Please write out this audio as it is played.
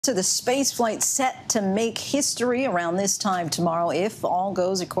To the space flight set to make history around this time tomorrow, if all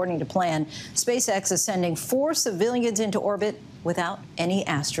goes according to plan. SpaceX is sending 4 civilians into orbit without any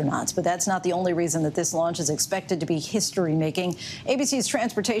astronauts. But that's not the only reason that this launch is expected to be history-making. ABC's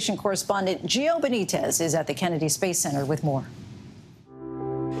transportation correspondent Gio Benitez is at the Kennedy Space Center with more.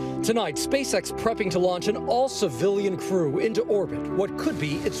 Tonight, SpaceX prepping to launch an all-civilian crew into orbit, what could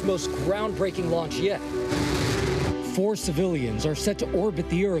be its most groundbreaking launch yet. 4 civilians are set to orbit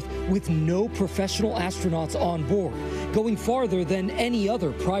the Earth with no professional astronauts on board, going farther than any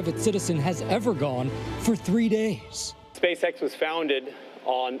other private citizen has ever gone for 3 days. SpaceX was founded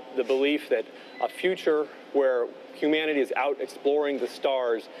on the belief that a future where humanity is out exploring the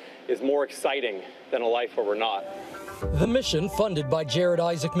stars is more exciting than a life where we're not. The mission, funded by Jared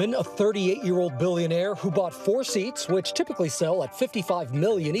Isaacman, a 38-year-old billionaire who bought 4 seats, which typically sell at $55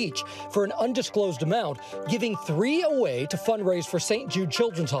 million each, for an undisclosed amount, giving 3 away to fundraise for St. Jude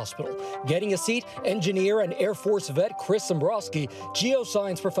Children's Hospital. Getting a seat, engineer and Air Force vet Chris Zembrowski,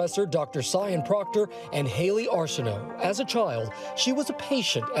 geoscience professor Dr. Cyan Proctor, and Haley Arsenault. As a child, she was a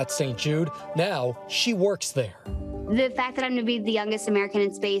patient at St. Jude. Now she works there. The fact that I'm going to be the youngest American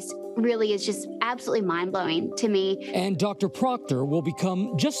in space really is just absolutely mind-blowing to me. And Dr. Proctor will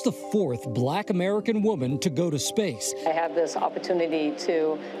become just the 4th Black American woman to go to space. I have this opportunity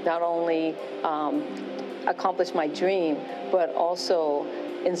to not only accomplish my dream, but also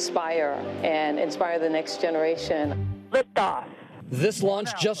inspire the next generation. Liftoff. This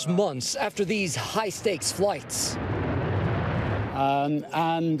launch just months after these high-stakes flights.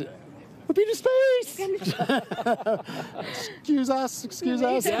 And we've been to space! Excuse us.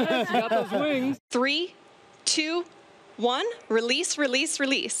 Yes, got those wings. 3, 2, 1,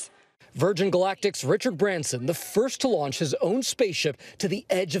 release. Virgin Galactic's Richard Branson, the first to launch his own spaceship to the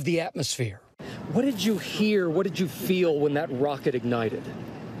edge of the atmosphere. What did you hear, what did you feel when that rocket ignited?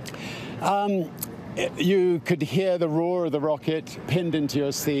 You could hear the roar of the rocket pinned into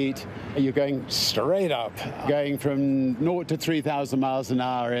your seat. You're going straight up, going from 0 to 3,000 miles an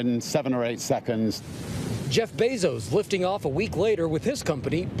hour in 7 or 8 seconds. Jeff Bezos lifting off a week later with his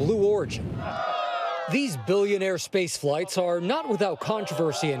company, Blue Origin. These billionaire space flights are not without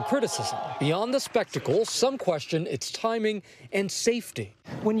controversy and criticism. Beyond the spectacle, some question its timing and safety.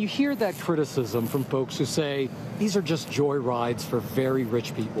 When you hear that criticism from folks who say these are just joy rides for very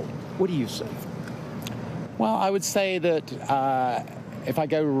rich people, what do you say? Well, I would say that if I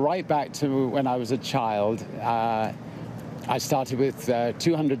go right back to when I was a child, I started with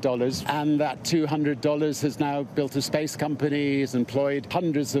 $200, and that $200 has now built a space company, has employed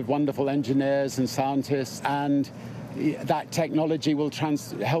hundreds of wonderful engineers and scientists, and that technology will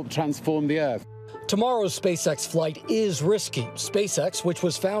help transform the Earth. Tomorrow's SpaceX flight is risky. SpaceX, which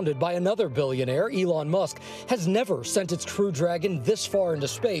was founded by another billionaire, Elon Musk, has never sent its Crew Dragon this far into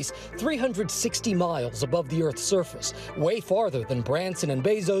space, 360 miles above the Earth's surface, way farther than Branson and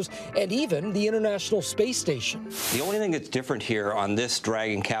Bezos and even the International Space Station. The only thing that's different here on this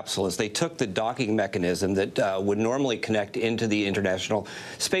Dragon capsule is they took the docking mechanism that would normally connect into the International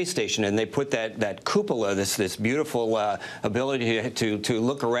Space Station, and they put that cupola, this beautiful ability to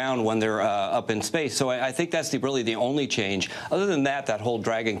look around when they're up in space. So I think that's really the only change. Other than that, that whole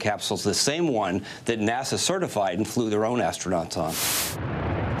Dragon capsule is the same one that NASA certified and flew their own astronauts on.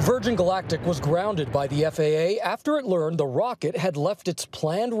 Virgin Galactic was grounded by the FAA after it learned the rocket had left its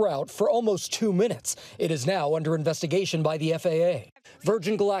planned route for almost 2 minutes. It is now under investigation by the FAA.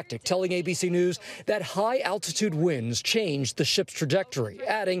 Virgin Galactic telling ABC News that high-altitude winds changed the ship's trajectory,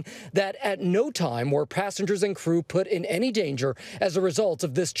 adding that at no time were passengers and crew put in any danger as a result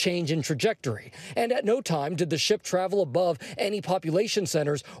of this change in trajectory. And at no time did the ship travel above any population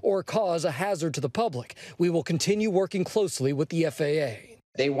centers or cause a hazard to the public. We will continue working closely with the FAA.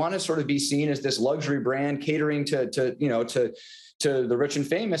 They want to sort of be seen as this luxury brand catering to the rich and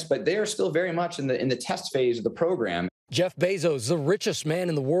famous, but they are still very much in the test phase of the program. Jeff Bezos, the richest man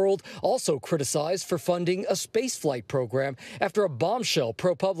in the world, also criticized for funding a spaceflight program after a bombshell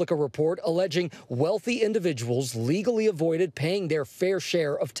ProPublica report alleging wealthy individuals legally avoided paying their fair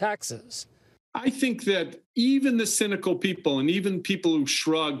share of taxes. I think that even the cynical people and even people who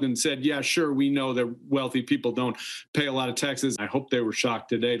shrugged and said, yeah, sure, we know that wealthy people don't pay a lot of taxes. I hope they were shocked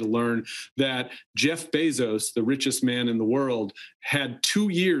today to learn that Jeff Bezos, the richest man in the world, had 2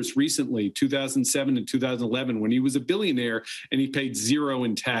 years recently, 2007 and 2011, when he was a billionaire and he paid 0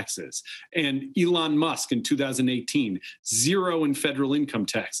 in taxes. And Elon Musk in 2018, 0 in federal income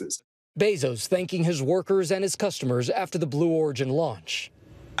taxes. Bezos thanking his workers and his customers after the Blue Origin launch.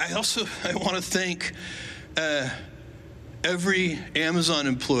 I want to thank every Amazon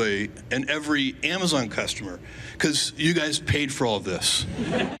employee and every Amazon customer, because you guys paid for all of this.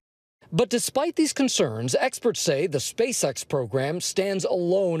 But despite these concerns, experts say the SpaceX program stands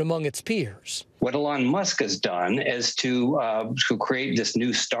alone among its peers. What Elon Musk has done is to create this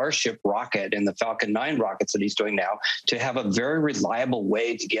new Starship rocket and the Falcon 9 rockets that he's doing now to have a very reliable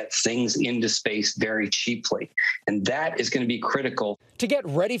way to get things into space very cheaply. And that is going to be critical. To get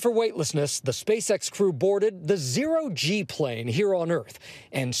ready for weightlessness, the SpaceX crew boarded the zero-G plane here on Earth.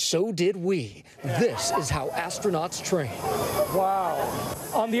 And so did we. This is how astronauts train. Wow.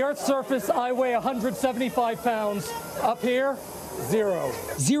 On the Earth's surface, I weigh 175 pounds. Up here, zero.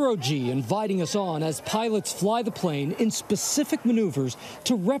 Zero-G inviting us on as pilots fly the plane in specific maneuvers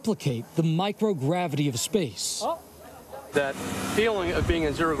to replicate the microgravity of space. That feeling of being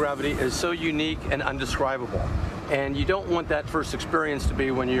in zero gravity is so unique and undescribable. And you don't want that first experience to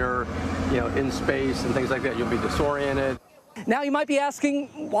be when you're, in space and things like that. You'll be disoriented. Now, you might be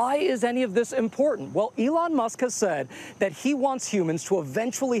asking, why is any of this important? Well, Elon Musk has said that he wants humans to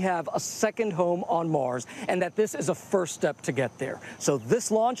eventually have a second home on Mars, and that this is a first step to get there. So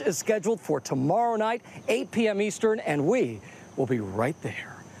this launch is scheduled for tomorrow night, 8 p.m. Eastern, and we will be right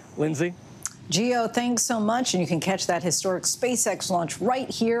there. Lindsay? Gio, thanks so much. And you can catch that historic SpaceX launch right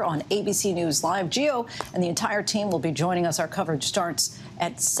here on ABC News Live. Gio and the entire team will be joining us. Our coverage starts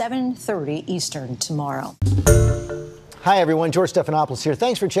at 7:30 Eastern tomorrow. Hi, everyone. George Stephanopoulos here.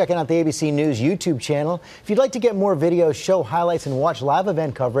 Thanks for checking out the ABC News YouTube channel. If you'd like to get more videos, show highlights, and watch live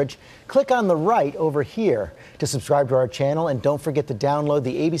event coverage, click on the right over here to subscribe to our channel. And don't forget to download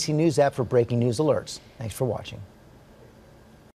the ABC News app for breaking news alerts. Thanks for watching.